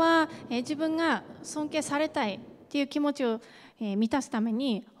 または、自分が尊敬されたいっていう気持ちを、満たすため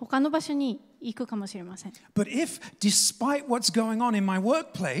に他の場所に行くかもしれません。But if, despite what's going on in my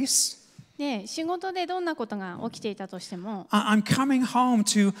workplace, で、仕事でどんなことが起きていたとしても、I'm coming home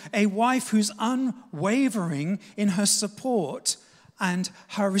to a wife who's unwavering in her support and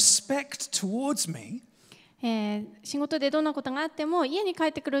her respect towards me, 仕事でどんなことがあっても家に帰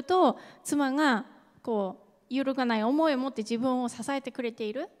ってくると妻が揺るがない思いを持って自分を支えてくれて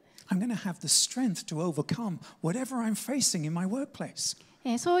いる。I'm going to have the strength to overcome whatever I'm facing in my workplace.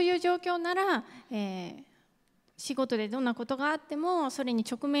 そういう状況なら、仕事でどんなことがあってもそれに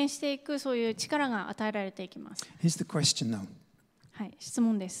直面していく、そういう力が与えられていきます。Here's the question though. はい、質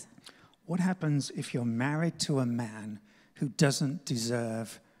問です。What happens if you're married to a man who doesn't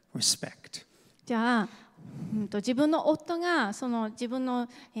deserve respect? じゃあ、自分の夫がその自分の、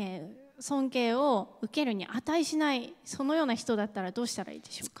尊敬を受けるに値しないそのような人だったらどうしたらいい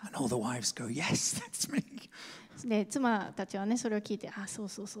でしょうか。 And all the wives go, yes, that's me. で、妻たちはね、それを聞いて、そうっ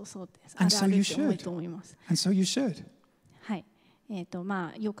て、And so ある you って思う should. と思います。 And so you should. はい。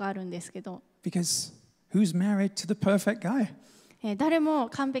よくあるんですけど、Because who's married to the perfect guy? 誰も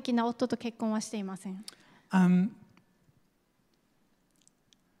完璧な夫と結婚はしていません。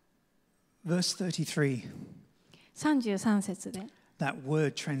Verse 33, 33節で、that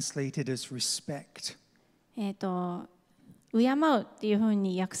word translated as respect. 敬うっていうふう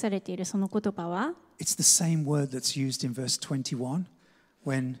に訳されているその言葉は、It's the same word that's used in verse 21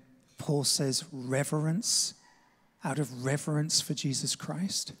 when Paul says reverence, out of reverence for Jesus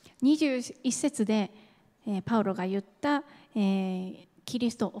Christ. 21節で、パウロが言った、キ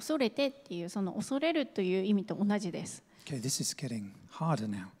リストを恐れてっていう、その恐れるという意味と同じです。Okay, this is getting harder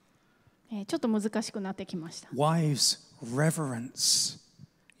now. ちょっと難しくなってきました。Wives, reverence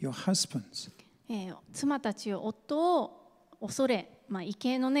your husbands. 妻たちを夫を恐れ、畏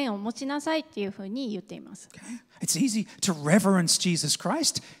敬の念を持ちなさいっていうふうに言っています。Okay? It's easy to reverence Jesus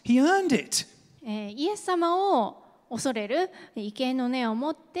Christ. He earned it. イエス様を恐れる、畏敬の念を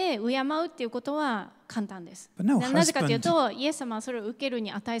持って敬うっていうことは簡単です。But no なぜかという husband, と、イエス様はそれを受ける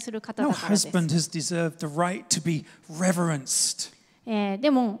に値する方 no だからです。 husband has deserved the right to be reverenced. で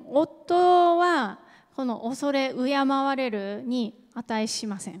も夫はこの恐れ敬われるに値し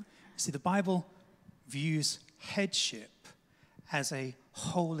ません。See, the Bible views headship as a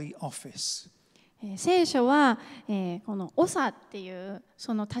holy office. 聖書は、この長っていう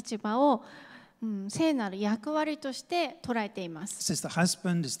その立場を、聖なる役割として捉えています。It says the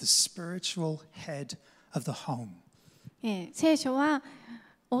husband is the spiritual head of the home. 聖書は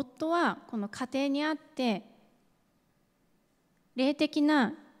夫はこの家庭にあって霊的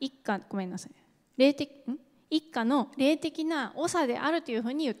な一家の霊的な長であるというふ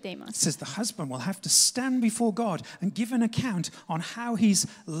うに言っていま It す。 says the husband will have to stand before God and give an account on how he's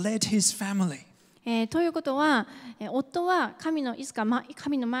led his family. ということは、夫は神の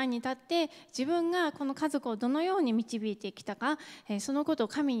前に立って自分がこの家族をどのように導いてきたか、そのことを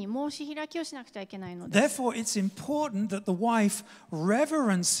神に申し開きをしなくてはいけないのです。 Therefore, it's important that the wife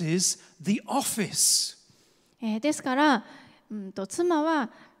reverences the office. ですから、妻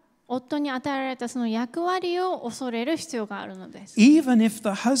は夫に与えられたその役割を恐れる必要があるのです。Even if the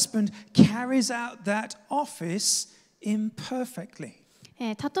husband carries out that office imperfectly.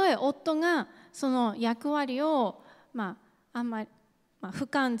 たとえ夫がその役割を、あんまり、不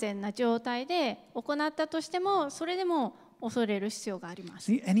完全な状態で行ったとしても、それでも恐れる必要があります。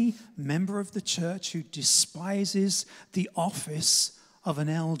See, any member of the church who despises the office of an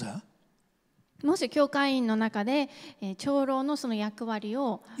elder もし教会員の中で、長老のその役割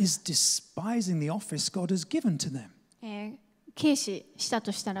を is despising the office God has given to them. 軽視した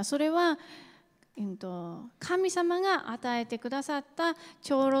としたら、それは神様が与えてくださった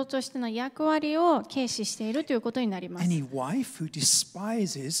長老としての役割を軽視しているということになります。Any wife who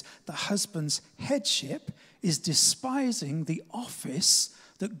despises the husband's headship is despising the office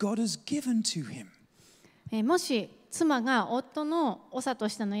that God has given to him. もし妻が夫の長と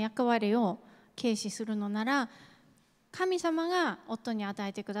しての役割を軽視するのなら、神様が夫に与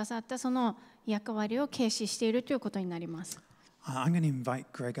えてくださったその役割を軽視しているということになります。I'm going to invite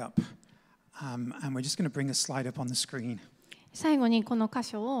Greg up, and we're just going to bring a slide up on the screen. 最後にこの箇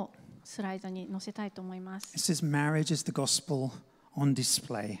所をスライドに載せたいと思います。It says, marriage is the gospel on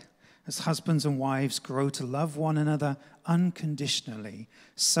display. As husbands and wives grow to love one another unconditionally,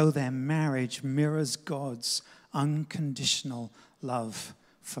 so their marriage mirrors God's unconditional love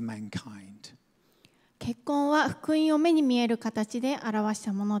for mankind. 結婚は福音を目に見える形で表し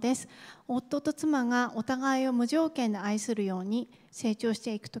たものです。夫と妻がお互いを無条件で愛するように成長し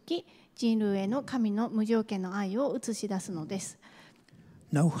ていくとき、人類への神の無条件の愛を映し出すのです。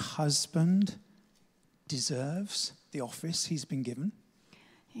No husband deserves the office he's been given.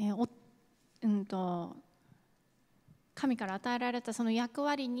 神から与えられたその役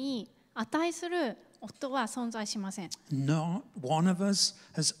割に値する夫は存在しません。Not one of us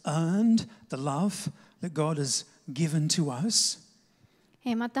has earned the love that God has given to us.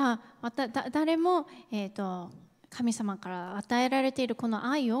 また誰も、神様から与えられているこの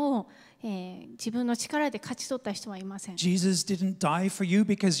愛を、自分の力で勝ち取った人はいません。Jesus didn't die for you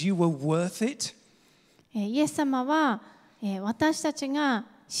because you were worth it. イエス様は、私たちが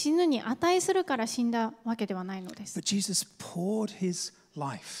死ぬに値するから死んだわけではないのです。But Jesus poured his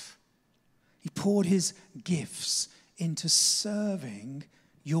life. He poured his gifts into serving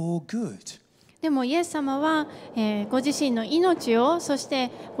your good. でもイエス様は、ご自身の命を、そし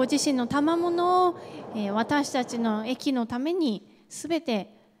てご自身の賜物を、私たちの益のためにすべ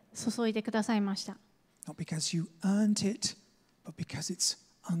て注いでくださいました。Not because you earned it, but because it's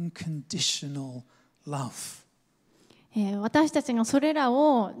unconditional love. 私たちがそれら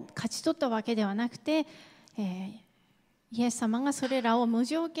を勝ち取ったわけではなくて、イエス様がそれらを無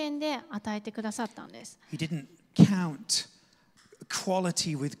条件で与えてくださったんです。He didn't count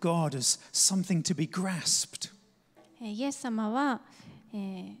equality with God as something to be grasped. イエス様は、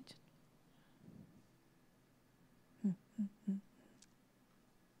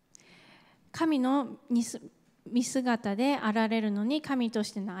神の見姿であられるのに神と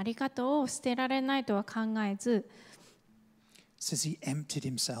しての在り方を捨てられないとは考えず、It says he emptied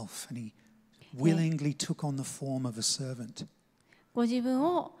himself and he willingly took on the form of a servant. ご自分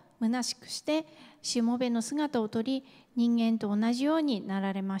を虚しくしてしもべの姿をとり、人間と同じようにな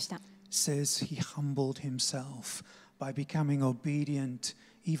られました。It says he humbled himself by becoming obedient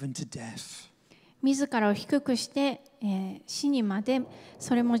even to death. 自らを低くして、死にまで、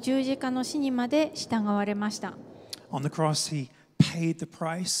それも十字架の死にまで従われました。On the cross he paid the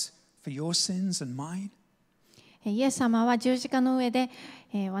price for your sins and mine. イエス様は十字架の上で、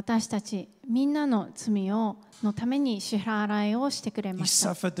私たちみんなの罪のために支払いをしてくれ He まし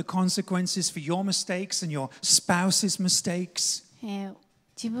た。 suffered the consequences for your mistakes and your spouse's mistakes.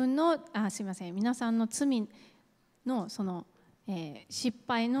 自分のすみません、皆さんの罪のその、失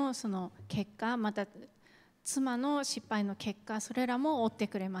敗のその結果、また妻の失敗の結果、それらも負って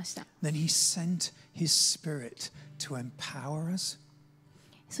くれました。 Then he sent his spirit to empower us.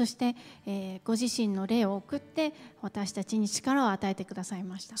 そして、ご自身の霊を送って私たちに力を与えてください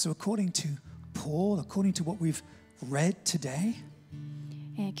ました。 So according to Paul, according to what we've read today,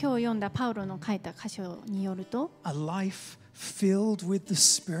 今日読んだパウロの書いた箇所によると、 a life filled with the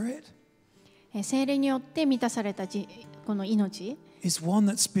Spirit 聖霊によって満たされたこの命 is one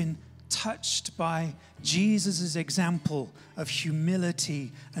that's been touched by Jesus' example of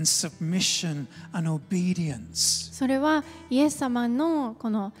humility and submission and obedience. それはイエス様のこ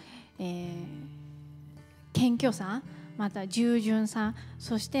の、謙虚さ、また従順さ、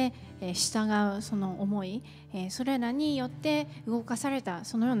そして、従うその思い、それらによって動かされた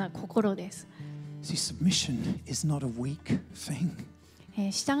そのような心です。See, submission is not a weak thing.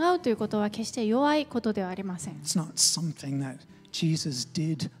 従うということは決して弱いことではありません。 It's not something that Jesus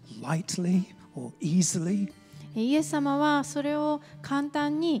did lightly or easily. イエス様はそれを簡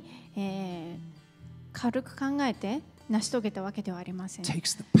単に、軽く考えて成し遂げたわけではありません。 It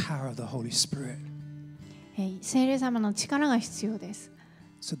takes the power of the Holy Spirit. 聖霊様の力が必要です。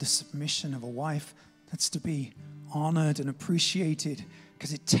 So the submission of a wife, that's to be honored and appreciated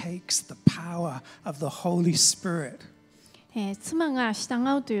because it takes the power of the Holy Spirit. 妻が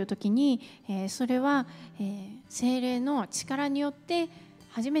従うというときに、それは、聖霊の力によって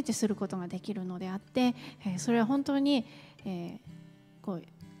初めてすることができるのであって、それは本当に、こう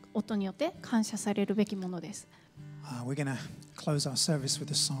夫によって感謝されるべきものです。We're going to close our service with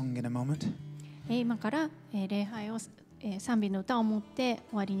a song in a moment. 今から、礼拝を、賛美の歌を持って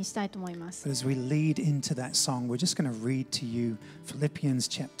終わりにしたいと思います。 But as we lead into that song, we're just going to read to you Philippians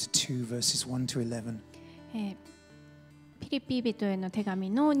chapter 2, verses 1 to 11. ピリピ人への手紙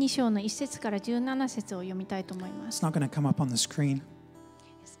の2章の1節から17節を読みたいと思いま It's す。 not going to come up on the screen.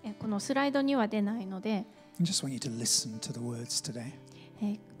 このスライドには出ないので、 I just want you to listen to the words today.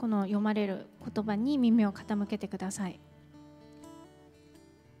 この読まれる言葉に耳を傾けてください。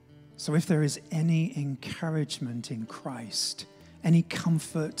So if there is any encouragement in Christ, any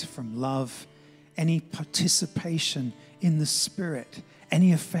comfort from love, any participation in the Spirit,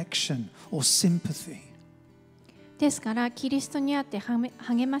 any affection or sympathy, ですからキリストにあって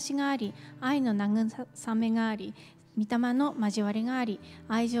励ましがあり、愛の慰めがあり、御霊の交わりがあり、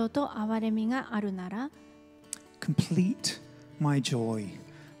愛情と憐れみがあるなら、 complete my joy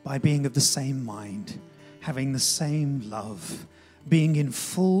by being of the same mind, having the same love, being in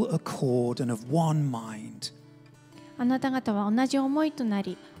full accord and of one mind. あなた方は同じ思いとな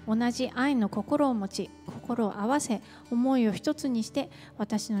り、同じ愛の心を持ち、心を合わせ、思いを一つにして、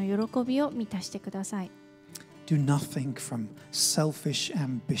私の喜びを満たしてください。Do nothing from selfish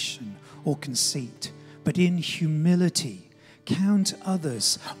ambition or conceit, but in humility count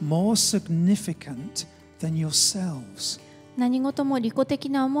others more significant than yourselves. 何事も利己的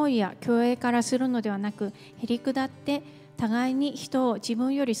な思いや虚栄からするのではなく、へりくだって互いに人を自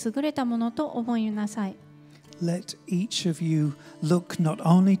分より優れたものと思いなさい。Let each of you look not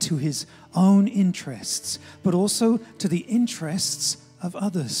only to his own interests, but also to the interests of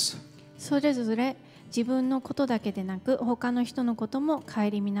others. それぞれ自分のことだけでなく、他の人のことも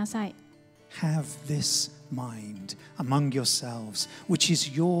顧みなさい。Have this mind among yourselves, which is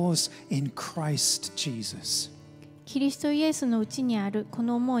yours in Christ Jesus. キリストイエスのうちにあるこ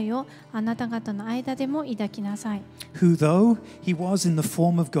の思いをあなた方の間でも抱きなさい。Who, though he was in the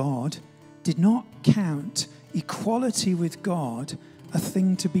form of God, did not count equality with God a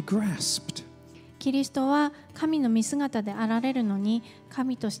thing to be grasped. キリストは神の見姿であられるのに、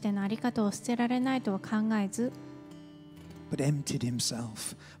神としてのあり方を捨てられないとは考えず、but emptied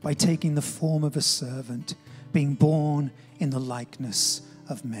himself by taking the form of a servant, being born in the likeness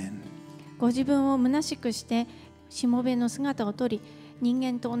of men. ご自分を虚しくしてしもべの姿をとり、人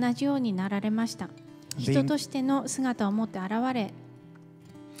間と同じようになられました。人としての姿を持って現れ、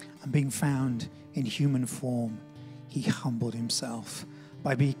And being found in human form, he humbled himself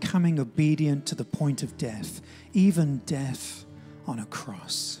by becoming obedient to the point of death, even death on a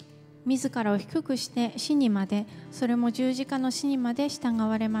cross. 自らを低くして死にまで、それも十字架の死にまで従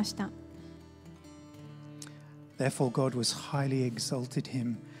われました。Therefore God was highly exalted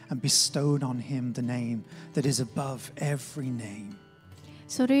him and bestowed on him the name that is above every name.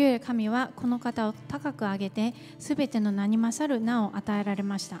 それゆえ神はこの方を高く上げて、すべての名に勝る名を与えられ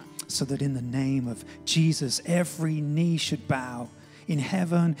ました。So that in the name of Jesus every knee should bow in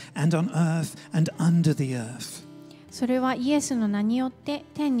heaven and on earth and under the earth. それはイエスの名によって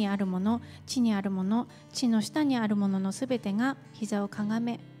天にあるもの、地にあるもの、地の下にあるもののすべてが膝をかが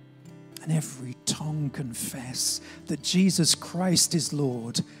め、And every tongue confess that Jesus Christ is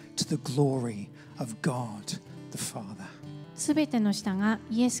Lord to the glory of God the Father. すべての舌が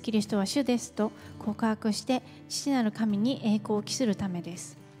イエス・キリストは主ですと告白して、父なる神に栄光を期するためで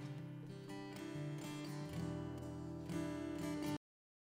す。